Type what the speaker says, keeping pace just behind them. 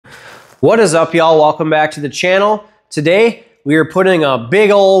What is up, y'all? Welcome back to the channel. Today, we are putting a big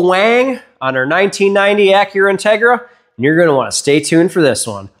old Waaang on our 1990 Acura Integra, and you're gonna wanna stay tuned for this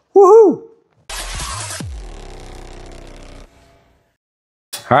one. Woohoo!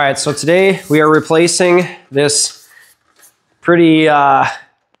 All right, so today we are replacing this pretty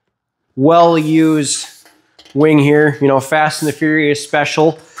well-used wing here, you know, Fast and the Furious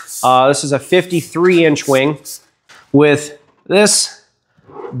special. This is a 53-inch wing with this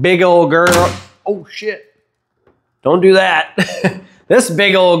big old girl. Oh shit, don't do that. This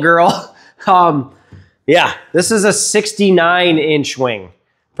big old girl. Yeah, this is a 69-inch wing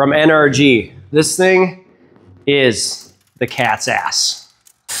from NRG. This thing is the cat's ass.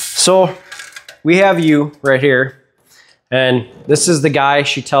 So we have you right here, and this is the guy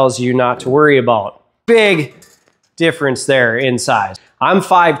she tells you not to worry about. Big difference there in size. I'm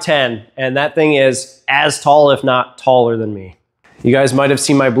 5'10", and that thing is as tall, if not taller than me. You guys might have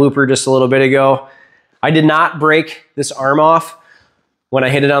seen my blooper just a little bit ago. I did not break this arm off when I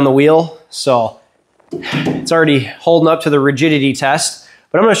hit it on the wheel, so it's already holding up to the rigidity test,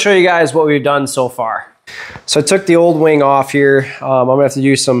 but I'm gonna show you guys what we've done so far. So I took the old wing off here. I'm gonna have to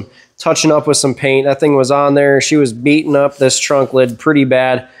do some touching up with some paint. That thing was on there. She was beating up this trunk lid pretty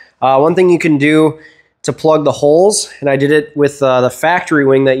bad. One thing you can do to plug the holes, and I did it with the factory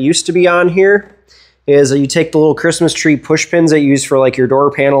wing that used to be on here, is you take the little Christmas tree push pins that you use for like your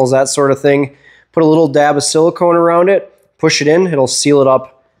door panels, that sort of thing, put a little dab of silicone around it, push it in, it'll seal it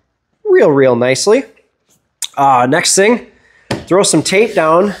up real nicely. Next thing, throw some tape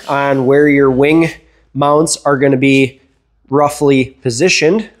down on where your wing mounts are going to be roughly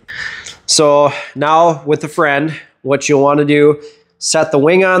positioned. So now with a friend, what you'll want to do, set the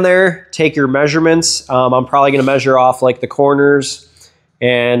wing on there, take your measurements. I'm probably going to measure off like the corners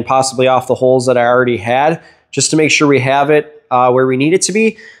and possibly off the holes that I already had, just to make sure we have it where we need it to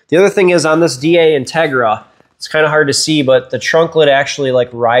be. The other thing is on this DA Integra, it's kind of hard to see, but the trunk lid actually like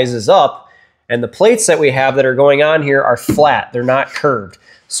rises up, and the plates that we have that are going on here are flat. They're not curved.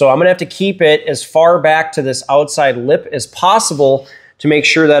 So I'm gonna have to keep it as far back to this outside lip as possible to make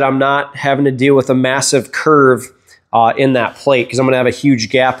sure that I'm not having to deal with a massive curve in that plate, because I'm gonna have a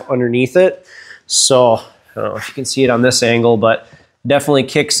huge gap underneath it. So I don't know if you can see it on this angle, but definitely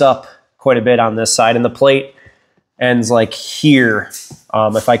kicks up quite a bit on this side, and the plate ends like here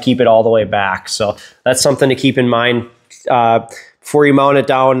if I keep it all the way back. So that's something to keep in mind before you mount it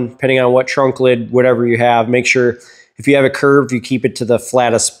down, depending on what trunk lid, whatever you have. Make sure if you have a curve, you keep it to the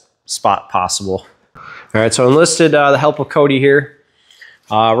flattest spot possible. All right, so I enlisted the help of Cody here.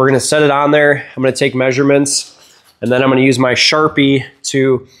 We're gonna set it on there. I'm gonna take measurements, and then I'm gonna use my Sharpie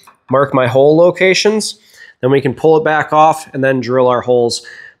to mark my hole locations. Then we can pull it back off and then drill our holes.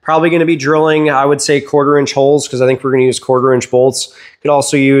 Probably gonna be drilling, I would say 1/4-inch holes, because I think we're gonna use 1/4-inch bolts. You could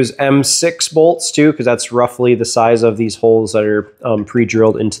also use M6 bolts too, because that's roughly the size of these holes that are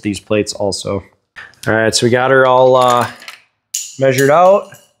pre-drilled into these plates also. All right, so we got her all measured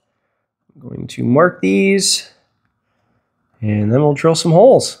out. I'm going to mark these, and then we'll drill some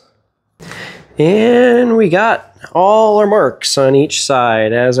holes. And we got all our marks on each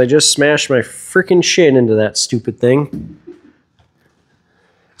side as I just smashed my freaking shit into that stupid thing.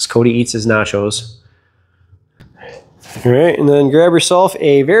 As Cody eats his nachos. All right, and then grab yourself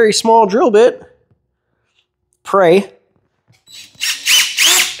a very small drill bit, pray,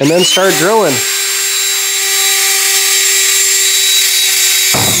 and then start drilling.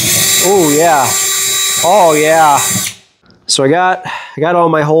 Oh yeah, oh yeah. So I got all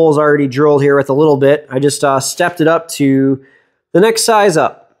my holes already drilled here with a little bit. I just stepped it up to the next size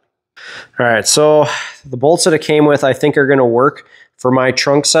up. All right, so the bolts that it came with I think are gonna work for my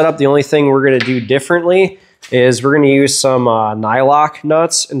trunk setup. The only thing we're gonna do differently is we're gonna use some nylock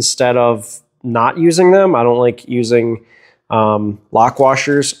nuts instead of not using them. I don't like using lock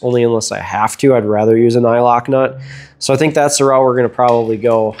washers, only unless I have to. I'd rather use a nylock nut. So I think that's the route we're gonna probably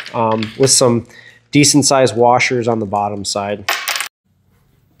go with some decent sized washers on the bottom side.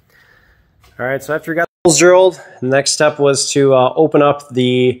 All right, so after we got the holes drilled, the next step was to open up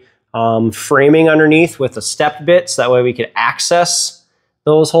the framing underneath with a step bit, so that way we could access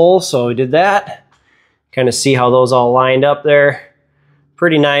those holes. So we did that. Kind of see how those all lined up there.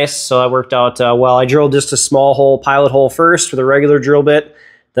 Pretty nice, so that worked out well. I drilled just a small hole, pilot hole first with a regular drill bit.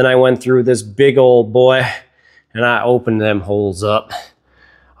 Then I went through this big old boy and I opened them holes up.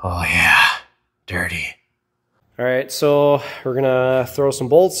 Oh yeah. Dirty. All right, so we're gonna throw some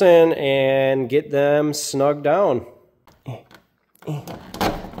bolts in and get them snugged down.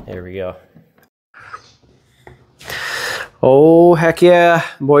 There we go. Oh, heck yeah,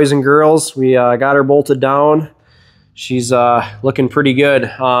 boys and girls. We got her bolted down. she's looking pretty good.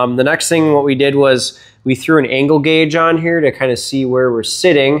 The next thing what we did was we threw an angle gauge on here to kind of see where we're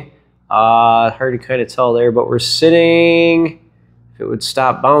sitting. Hard to kind of tell there, but we're sitting, if it would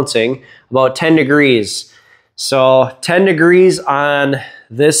stop bouncing, about 10 degrees. So 10 degrees on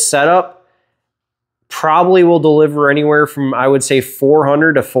this setup probably will deliver anywhere from, I would say,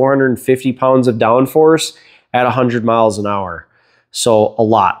 400 to 450 pounds of downforce at 100 miles an hour. So a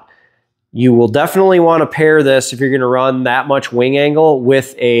lot. You will definitely want to pair this if you're going to run that much wing angle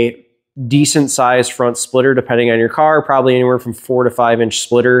with a decent sized front splitter, depending on your car, probably anywhere from 4 to 5 inch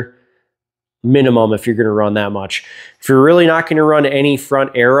splitter minimum if you're going to run that much. If you're really not going to run any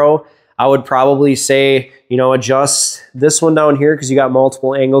front aero, I would probably say, you know, adjust this one down here because you got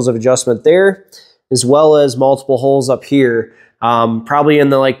multiple angles of adjustment there, as well as multiple holes up here, probably in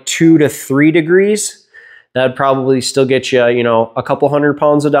the like 2 to 3 degrees. That'd probably still get you, you know, a couple 100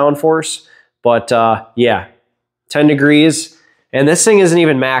 pounds of downforce. But yeah, 10 degrees. And this thing isn't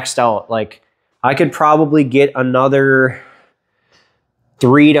even maxed out. Like, I could probably get another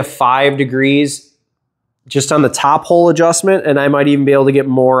 3 to 5 degrees just on the top hole adjustment, and I might even be able to get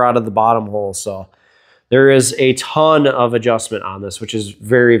more out of the bottom hole. So there is a ton of adjustment on this, which is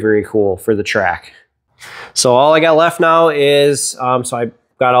very, very cool for the track. So all I got left now is, so I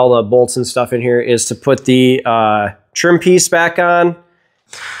got all the bolts and stuff in here, is to put the trim piece back on.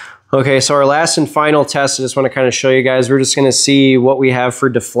 Okay, so our last and final test, I just want to kind of show you guys, we're just going to see what we have for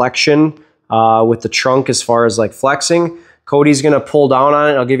deflection with the trunk as far as like flexing. Cody's going to pull down on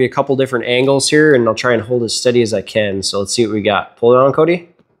it. I'll give you a couple different angles here, and I'll try and hold as steady as I can. So let's see what we got. Pull it on, Cody.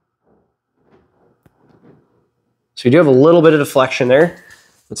 So we do have a little bit of deflection there.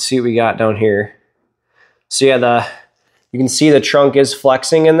 Let's see what we got down here. So yeah, you can see the trunk is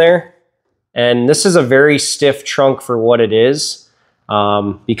flexing in there. And this is a very stiff trunk for what it is,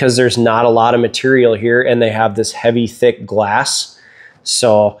 because there's not a lot of material here, and they have this heavy, thick glass.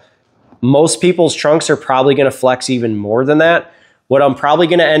 So most people's trunks are probably going to flex even more than that. What I'm probably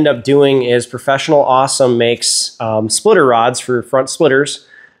going to end up doing is Professional Awesome makes splitter rods for front splitters.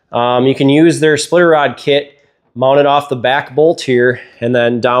 You can use their splitter rod kit mounted off the back bolt here and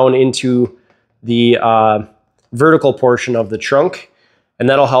then down into the vertical portion of the trunk, and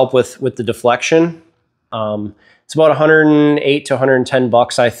that'll help with the deflection. It's about 108 to 110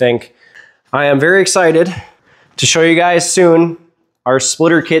 bucks, I think. I am very excited to show you guys soon our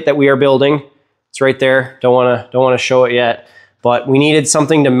splitter kit that we are building. It's right there. Don't want to show it yet, but we needed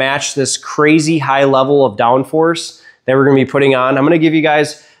something to match this crazy high level of downforce that we're going to be putting on. I'm going to give you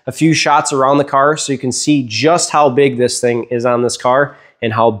guys a few shots around the car so you can see just how big this thing is on this car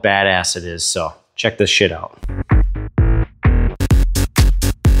and how badass it is. So check this shit out.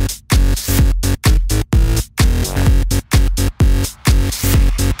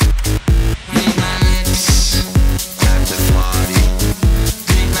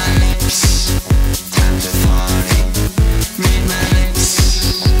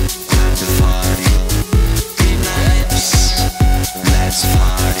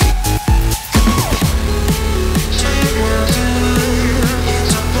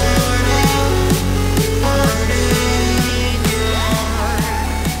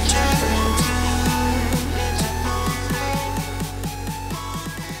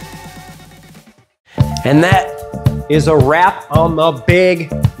 And that is a wrap on the big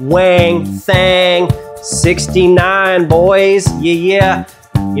Waaang thing. 69, boys. Yeah.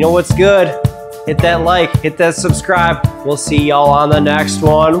 You know what's good? Hit that like, hit that subscribe. We'll see y'all on the next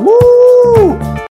one. Woo!